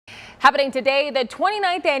Happening today, the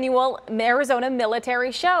 29th annual Arizona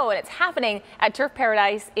Military Show, and it's happening at Turf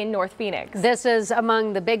Paradise in North Phoenix. This is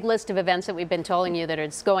among the big list of events that we've been telling you that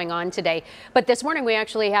is going on today. But this morning we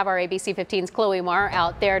actually have our ABC 15's Chloe Marr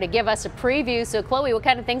out there to give us a preview. So Chloe, what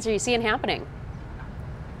kind of things are you seeing happening?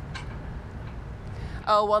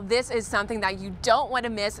 Oh, well, this is something that you don't want to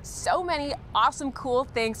miss. So many awesome, cool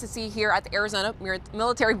things to see here at the Arizona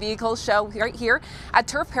Military Vehicle Show right here at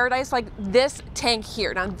Turf Paradise, like this tank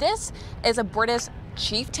here. Now, this is a British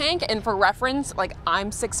Chief tank, and for reference, like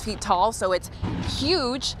I'm 6 feet tall, so it's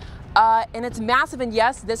huge. And it's massive, and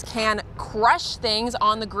yes, this can crush things.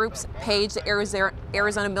 On the group's page, the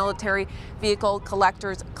Arizona Military Vehicle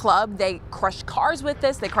Collectors Club, they crush cars with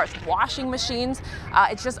this, they crush washing machines.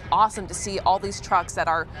 It's just awesome to see all these trucks that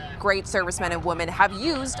our great servicemen and women have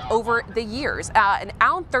used over the years. And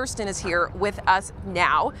Alan Thurston is here with us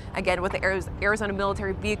now, again with the Arizona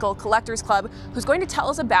Military Vehicle Collectors Club, who's going to tell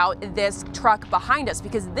us about this truck behind us,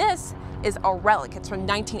 because this is a relic. It's from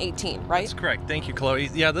 1918, right? That's correct. Thank you,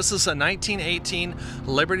 Chloe. Yeah, this is a 1918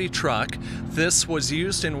 Liberty truck. This was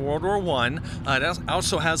used in World War I. It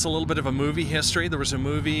also has a little bit of a movie history. There was a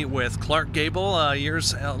movie with Clark Gable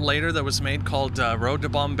years later that was made called Road to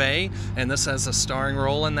Bombay, and this has a starring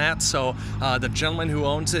role in that. So the gentleman who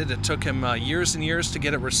owns it, it took him years and years to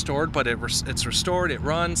get it restored, but it's restored, it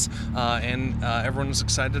runs, and everyone's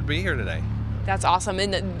excited to be here today. That's awesome.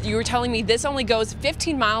 And you were telling me this only goes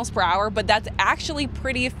 15 miles per hour, but that's actually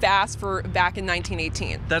pretty fast for back in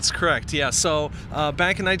 1918. That's correct, yeah. So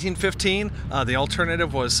back in 1915, the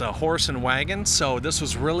alternative was a horse and wagon. So this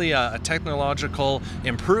was really a technological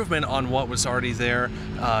improvement on what was already there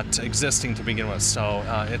existing to begin with. So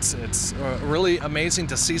it's really amazing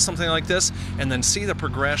to see something like this and then see the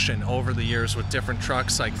progression over the years with different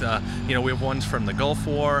trucks. Like we have ones from the Gulf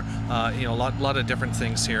War, a lot of different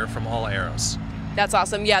things here from all eras. That's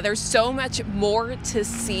awesome. Yeah, there's so much more to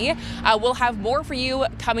see. We'll have more for you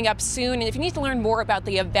coming up soon. And if you need to learn more about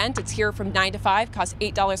the event, it's here from 9 to 5, costs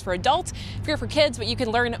 $8 for adults. If you're for kids, but you can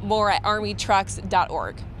learn more at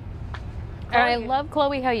armytrucks.org. And I love,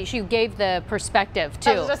 Chloe, how you gave the perspective, too,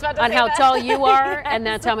 on how that. tall you are, and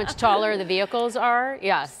that's how much taller the vehicles are.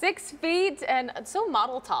 Yeah. 6 feet and so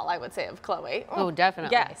model tall, I would say, of Chloe. Oh,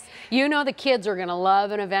 definitely. Yes. You know the kids are going to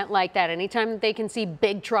love an event like that. Anytime that they can see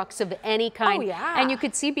big trucks of any kind. Oh, yeah. And you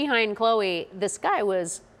could see behind Chloe, the sky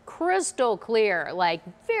was crystal clear, like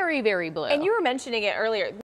very, very blue. And you were mentioning it earlier.